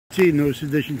See, newest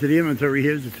addition to the inventory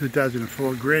here is the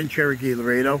 2004 Grand Cherokee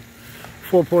Laredo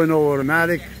 4.0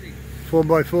 automatic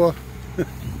 4x4.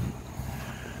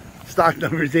 Stock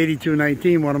number is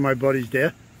 8219. One of my buddies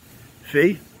there,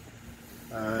 Fee.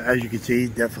 As you can see,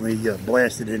 definitely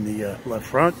blasted in the left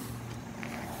front.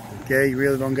 Okay, you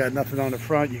really don't got nothing on the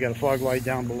front. You got a fog light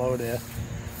down below there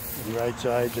on the right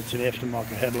side. That's an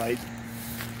aftermarket headlight.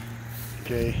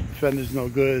 Okay, fender's no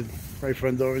good. Right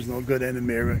front door is no good, and the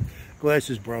mirror. Glass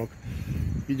is broke.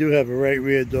 You do have a right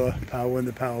rear door, power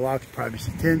window, power locks,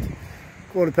 privacy tint.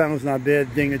 Quarter panel's not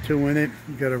bad, ding or two in it.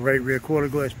 You got a right rear quarter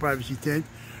glass, privacy tint.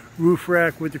 Roof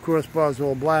rack with the crossbars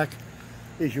all black.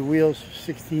 Here's your wheels,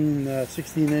 16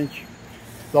 inch,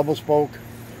 double spoke.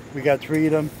 We got 3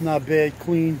 of them, not bad,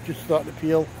 clean, just starting to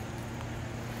peel.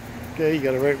 Okay, you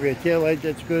got a right rear tail light,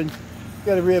 that's good. You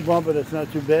got a rear bumper, that's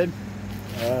not too bad.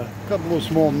 A couple of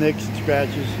small nicks and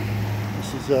scratches.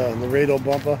 This is a Laredo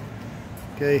bumper.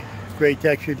 Okay, gray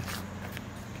textured.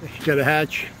 Okay, you got a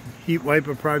hatch, heat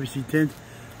wiper, privacy tint.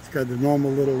 It's got the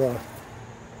normal little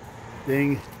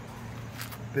things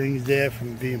there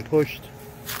from being pushed.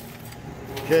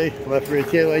 Okay, left rear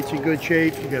tail lights in good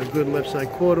shape. You got a good left side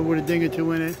quarter with a ding or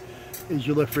two in it. Here's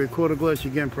your left rear quarter glass,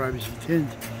 again privacy tint.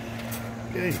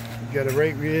 Okay, you got a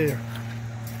right rear,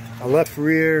 a left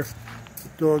rear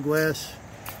door glass,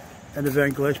 and a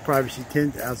vent glass, privacy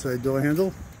tint. Outside door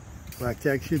handle, black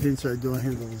textured. Inside door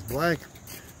handle is black.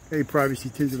 Okay, privacy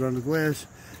tinted on the glass.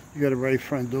 You got a right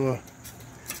front door.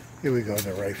 Here we go,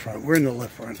 the right front. We're in the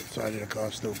left front side of the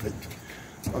car, stupid.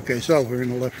 Okay, so we're in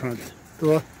the left front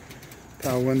door.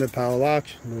 Power window, power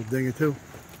locks, a little ding or two.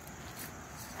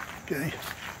 Okay.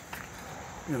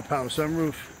 You got a power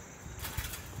sunroof.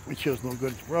 Windshield's no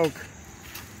good, it's broke.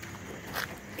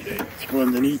 Okay, let's go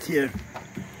underneath here.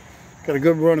 Got a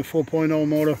good running 4.0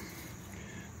 motor.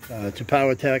 It's a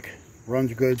power tech.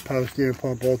 Runs good. Power steering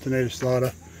pump, alternator,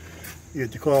 starter. You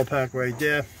get the coil pack right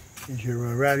there. Here's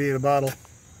your radiator bottle.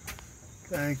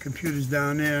 Okay, computer's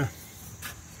down there.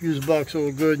 Fuse box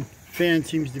all good. Fan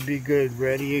seems to be good.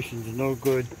 Radiations are no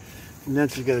good.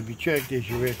 Condenser's got to be checked. There's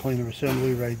your air cleaner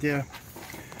assembly right there.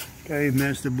 Okay,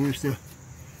 master booster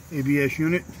ABS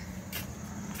unit.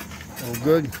 All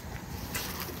good.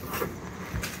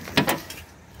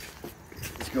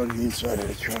 Let's go to the inside of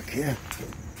the truck here.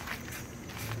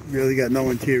 Really got no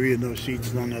interior, no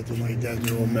seats, no nothing like that.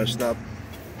 They're all messed up.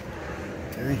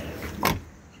 Okay.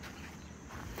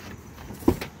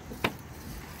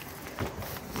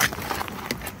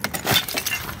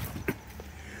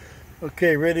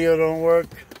 Okay, radio don't work.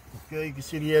 Okay, you can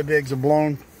see the airbags are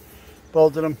blown.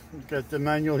 Both of them. Got the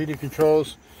manual heated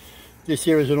controls. This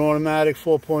here is an automatic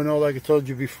 4.0, like I told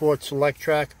you before. It's select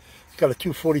track. It's got a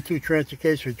 242 transfer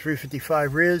case with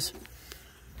 355 rears.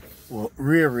 Well,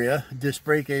 rear. Disc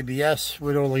brake, ABS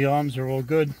with all the arms are all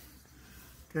good.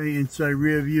 Okay, inside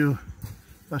rear view.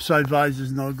 Left side visor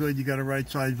is no good. You got a right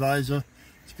side visor.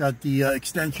 It's got the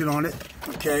extension on it.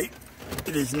 Okay,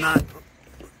 it is not.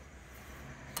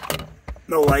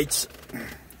 No lights.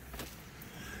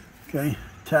 Okay,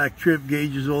 tack, trip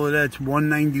gauges, all of that's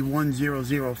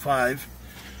 191,005.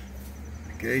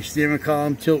 Okay, steering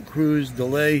column, tilt, cruise,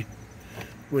 delay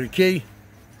with a key.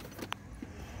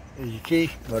 There's your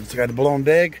key, but it's got a blown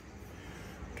bag.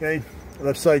 Okay,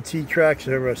 left side seat tracks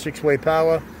are 6-way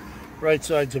power. Right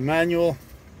side's a manual.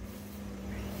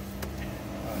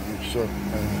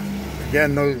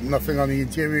 Again, nothing on the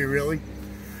interior really.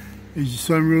 Here's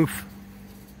your sunroof.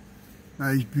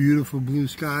 Nice, beautiful blue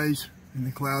skies, and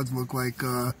the clouds look like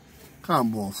cotton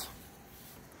balls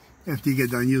after you get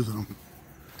done using them.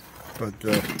 But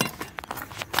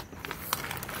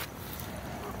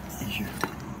these are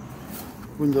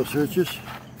window searches.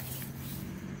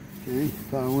 Okay,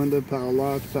 power window, power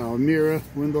locks, power mirror,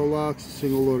 window locks,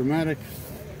 single automatic,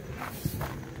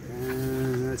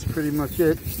 and that's pretty much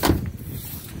it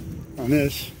on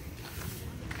this.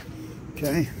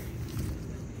 Okay.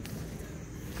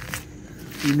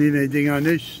 You need anything on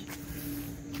this?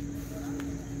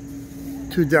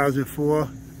 2004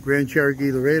 Grand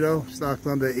Cherokee Laredo, stock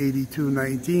number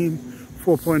 8219,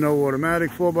 4.0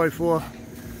 automatic, 4x4,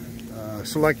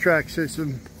 select track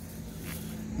system.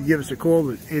 You give us a call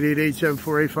at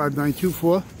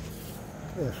 888-748-5924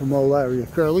 from old Larry or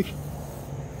Curly,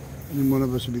 and one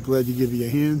of us will be glad to give you a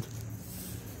hand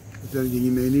with anything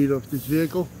you may need off this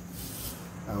vehicle.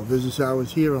 Our business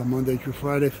hours here are Monday through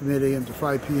Friday from 8 a.m. to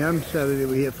 5 p.m. Saturday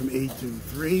we're here from 8 to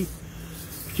 3.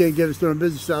 If you can't get us during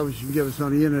business hours, you can get us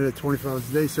on the internet 24 hours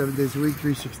a day, 7 days a week,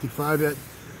 365 at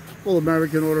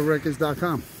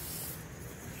allamericanautorecords.com.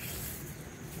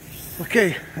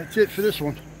 Okay, that's it for this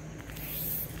one.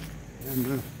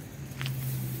 And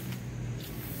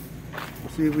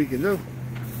see what we can do.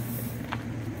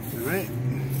 All right.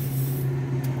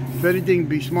 If anything,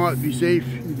 be smart, be safe.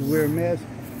 You can wear a mask.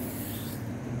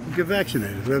 You get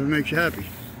vaccinated, whatever makes you happy.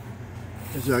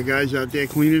 There's our guys out there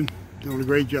cleaning, doing a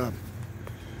great job.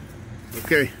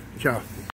 Okay, ciao.